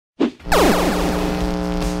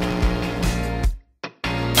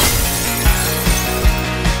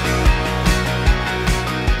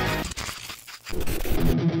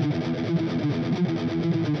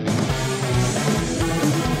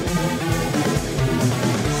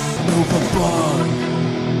on!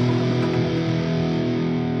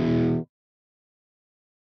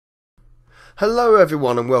 Hello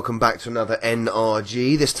everyone and welcome back to another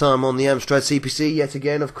NRG, this time on the Amstrad CPC yet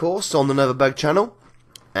again, of course, on the Novabug channel.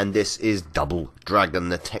 And this is Double Dragon,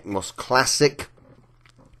 the Technos Classic.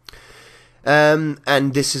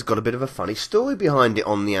 And this has got a bit of a funny story behind it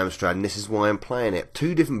on the Amstrad, and this is why I'm playing it.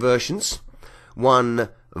 Two different versions, one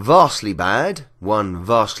vastly bad, one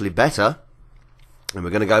vastly better. And we're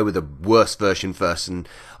going to go with the worst version first, and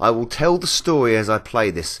I will tell the story as I play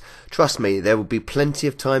this. Trust me, there will be plenty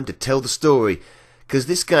of time to tell the story, because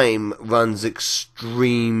this game runs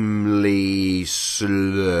extremely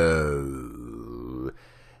slow.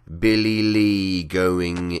 Billy Lee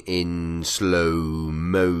going in slow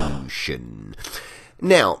motion.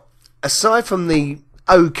 Now, aside from the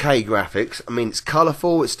okay graphics, I mean, it's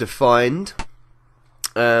colourful, it's defined.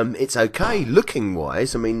 It's okay looking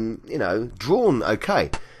wise. I mean, you know, drawn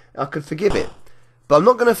okay. I could forgive it, but I'm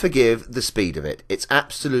not going to forgive the speed of it. It's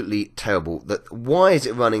absolutely terrible. Why is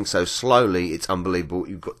it running so slowly? It's unbelievable.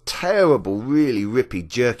 You've got terrible, really rippy,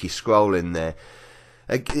 jerky scroll in there.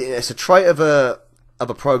 It's a trait of a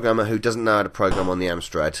programmer who doesn't know how to program on the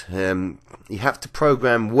Amstrad. You have to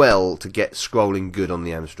program well to get scrolling good on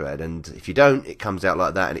the Amstrad, and if you don't, it comes out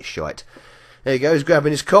like that and it's shite. There he goes,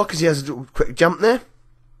 grabbing his cock as he has a little quick jump there.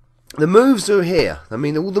 The moves are here. I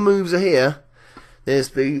mean, all the moves are here.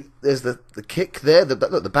 There's the kick there.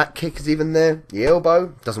 The back kick is even there. The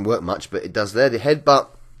elbow doesn't work much, but it does there. The headbutt.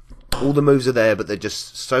 All the moves are there, but they're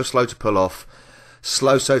just so slow to pull off.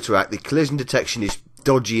 So to act. The collision detection is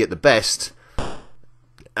dodgy at the best.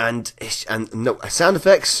 And no sound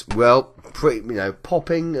effects. Well, pretty, you know,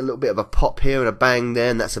 popping, a little bit of a pop here and a bang there,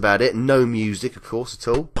 and that's about it. No music, of course, at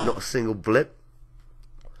all. Not a single blip.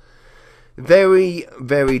 Very,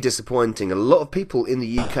 very disappointing. A lot of people in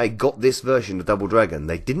the UK got this version of Double Dragon.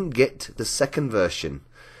 They didn't get the second version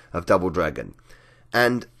of Double Dragon.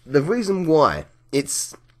 And the reason why,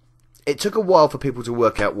 it took a while for people to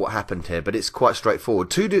work out what happened here, but it's quite straightforward.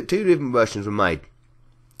 Two different versions were made.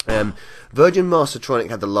 Virgin Mastertronic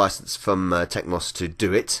had the license from Technos to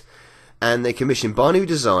do it, and they commissioned Binary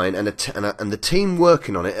Design, and the team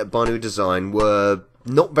working on it at Binary Design were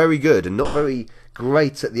not very good and not very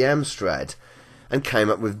great at the Amstrad, and came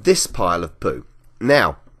up with this pile of poo.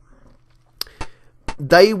 Now,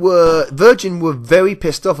 Virgin were very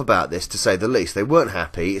pissed off about this, to say the least. They weren't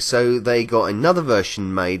happy, so they got another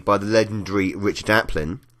version made by the legendary Richard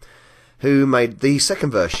Applin, who made the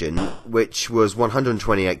second version, which was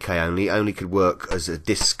 128K only could work as a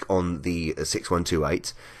disc on the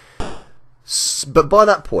 6128. But by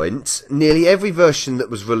that point, nearly every version that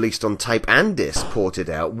was released on tape and disc ported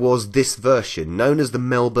out was this version, known as the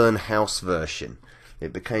Melbourne House version.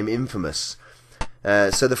 It became infamous.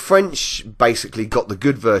 So the French basically got the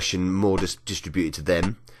good version more distributed to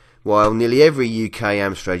them, while nearly every UK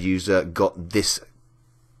Amstrad user got this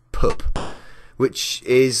poop, which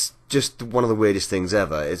is just one of the weirdest things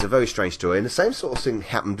ever. It's a very strange story, and the same sort of thing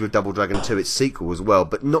happened with Double Dragon 2, its sequel as well,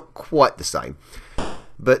 but not quite the same.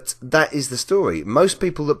 But that is the story. Most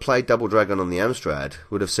people that played Double Dragon on the Amstrad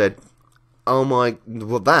would have said, "Oh my,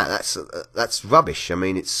 well that's rubbish." I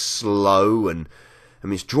mean, it's slow, and I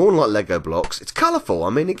mean it's drawn like Lego blocks. It's colourful.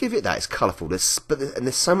 I mean, I give it that. It's colourful. There's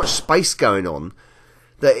so much space going on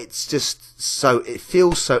that it's just it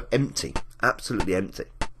feels so empty, absolutely empty.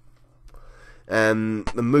 The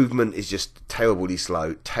movement is just terribly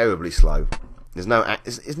slow. There's no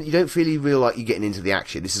you don't really feel like you're getting into the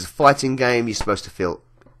action. This is a fighting game. You're supposed to feel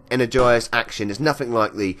energized action. There's nothing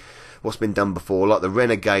like what's been done before, like the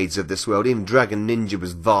Renegades of this world. Even Dragon Ninja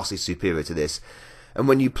was vastly superior to this. And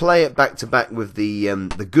when you play it back to back with the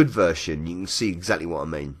good version, you can see exactly what I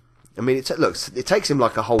mean. I mean, it takes him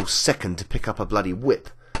like a whole second to pick up a bloody whip.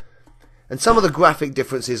 And some of the graphic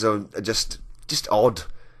differences are just odd.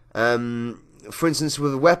 For instance,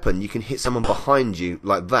 with a weapon, you can hit someone behind you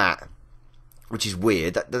like that, which is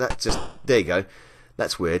weird. That just, there you go.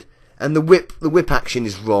 That's weird. And the whip action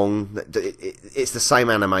is wrong. It's the same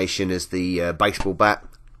animation as the baseball bat.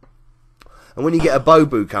 And when you get a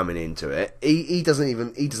Bobu coming into it, he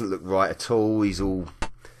doesn't look right at all. He's all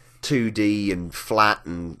 2D and flat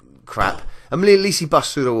and crap. I mean, at least he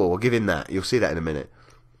busts through the wall. I'll give him that. You'll see that in a minute.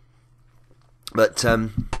 But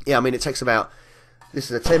yeah, I mean, it takes about, this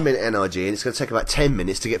is a 10-minute NRG, and it's going to take about 10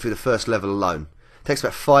 minutes to get through the first level alone. It takes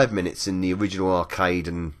about 5 minutes in the original arcade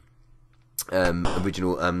and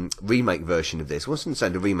original remake version of this. I wasn't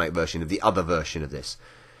saying the remake version of the other version of this.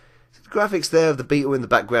 So the graphics there of the beetle in the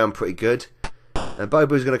background pretty good. And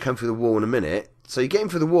Bobo's going to come through the wall in a minute. So you get him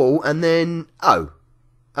through the wall, and then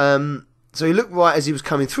So he looked right as he was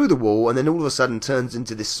coming through the wall, and then all of a sudden turns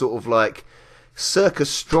into this sort of like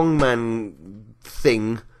circus strongman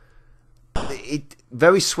thing.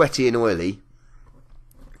 Very sweaty and oily.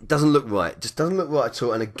 Doesn't look right. Just doesn't look right at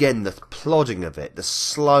all. And again, the plodding of it, the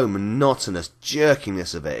slow, monotonous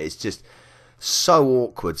jerkiness of it, it's just so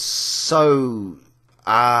awkward. So,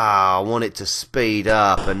 I want it to speed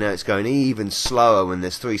up, and now it's going even slower when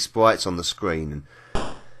there's 3 sprites on the screen.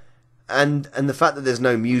 And the fact that there's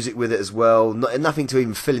no music with it as well, nothing to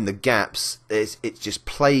even fill in the gaps. It's just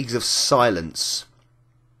plagues of silence.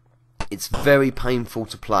 It's very painful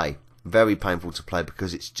to play. Very painful to play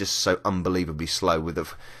because it's just so unbelievably slow.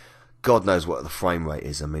 With God knows what the frame rate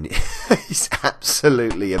is. I mean, it's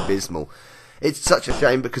absolutely abysmal. It's such a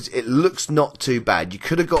shame because it looks not too bad. You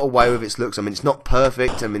could have got away with its looks. I mean, it's not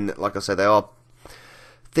perfect. I mean, like I said, there are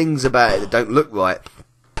things about it that don't look right.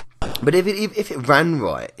 But if it ran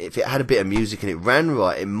right, if it had a bit of music and it ran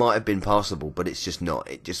right, it might have been passable, but it's just not.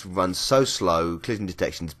 It just runs so slow, collision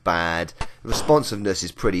detection's bad, responsiveness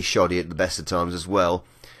is pretty shoddy at the best of times as well.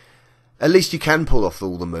 At least you can pull off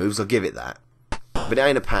all the moves, I'll give it that. But it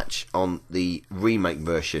ain't a patch on the remake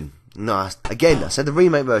version. No, again, I said the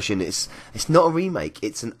remake version, it's not a remake,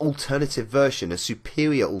 it's an alternative version, a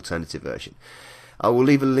superior alternative version. I will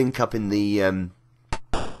leave a link up in the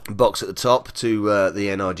box at the top to the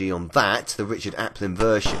NRG on that, the Richard Applin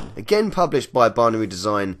version. Again published by Binary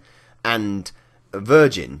Design and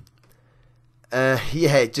Virgin.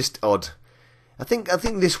 Yeah, just odd. I think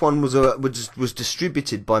this one was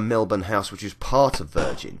distributed by Melbourne House, which was part of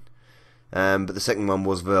Virgin. But the second one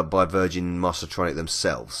was by Virgin Mastertronic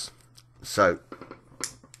themselves. So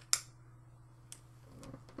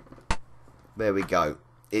there we go.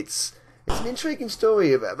 It's an intriguing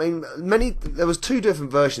story. I mean, there was 2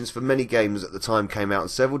 different versions for many games at the time came out on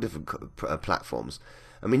several different platforms.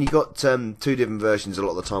 I mean, you got 2 different versions a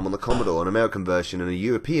lot of the time on the Commodore, an American version and a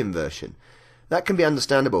European version. That can be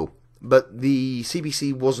understandable, but the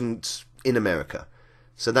CPC wasn't in America,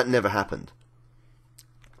 so that never happened.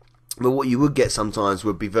 But what you would get sometimes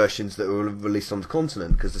would be versions that were released on the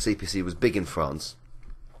continent, because the CPC was big in France,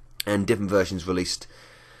 and different versions released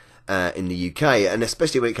in the UK, and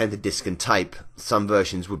especially when it came to disc and tape, some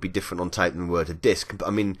versions would be different on tape than were to disc. But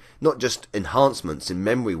I mean, not just enhancements in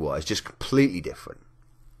memory-wise, just completely different.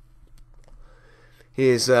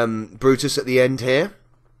 Here's Brutus at the end here.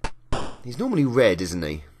 He's normally red, isn't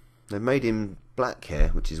he? They've made him black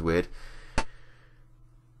here, which is weird.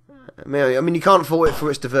 I mean, you can't fault it for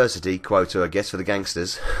its diversity quota, I guess, for the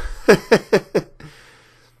gangsters.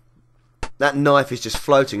 That knife is just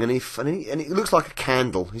floating, and it looks like a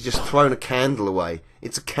candle. He's just thrown a candle away.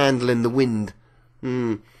 It's a candle in the wind.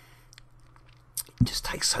 It just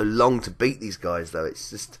takes so long to beat these guys, though. It's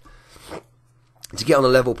just to get on a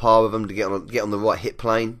level par with them, to get on the right hit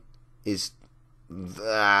plane is.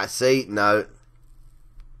 See, no.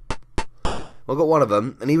 I got one of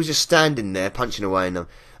them, and he was just standing there punching away in them.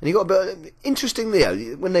 And you got a bit.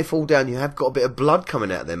 Interestingly, when they fall down, you have got a bit of blood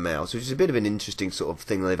coming out of their mouths, which is a bit of an interesting sort of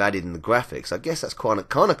thing they've added in the graphics. I guess that's kind of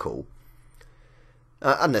cool.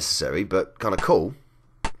 Unnecessary, but kind of cool.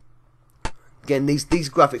 Again, these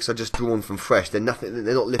graphics are just drawn from fresh. They're nothing.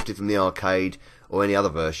 They're not lifted from the arcade or any other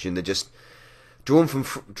version. They're just drawn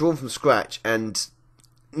from scratch. And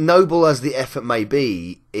noble as the effort may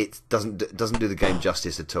be, it doesn't do the game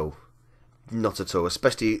justice at all. Not at all,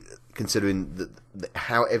 especially considering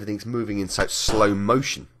how everything's moving in such slow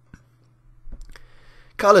motion.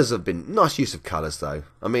 Colours have been nice use of colours, though.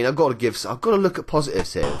 I mean, I've got to look at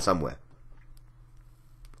positives here somewhere.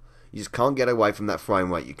 You just can't get away from that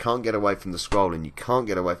frame rate. You can't get away from the scrolling. You can't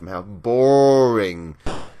get away from how boring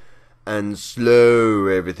and slow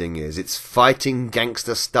everything is. It's fighting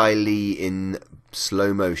gangster style-y in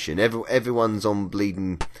slow motion. Everyone's on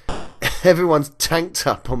bleeding. Everyone's tanked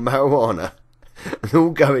up on marijuana and all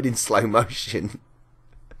going in slow motion.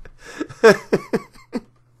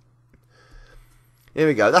 Here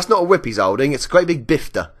we go. That's not a whip he's holding. It's a great big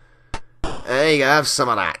bifter. There you go. Have some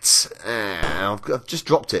of that. I've just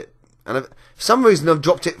dropped it. And for some reason I've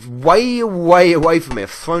dropped it way away from me.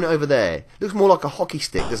 I've thrown it over there. It looks more like a hockey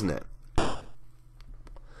stick, doesn't it? And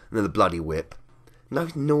then the bloody whip. No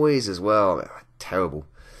noise as well. Terrible.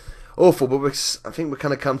 Awful, but I think we're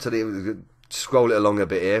kind of come to the scroll it along a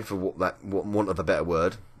bit here for want of a better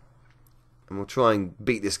word, and we'll try and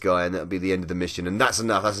beat this guy, and that'll be the end of the mission. And that's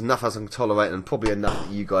enough. That's enough as I can tolerate, and probably enough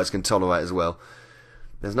that you guys can tolerate as well.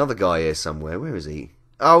 There's another guy here somewhere. Where is he?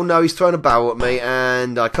 Oh no, he's thrown a barrel at me,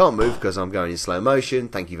 and I can't move because I'm going in slow motion.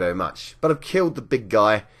 Thank you very much. But I've killed the big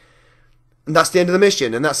guy, and that's the end of the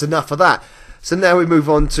mission, and that's enough for that. So now we move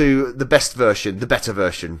on to the best version, the better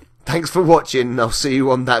version. Thanks for watching, and I'll see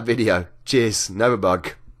you on that video. Cheers.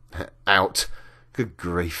 Novabug. Out. Good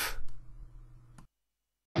grief.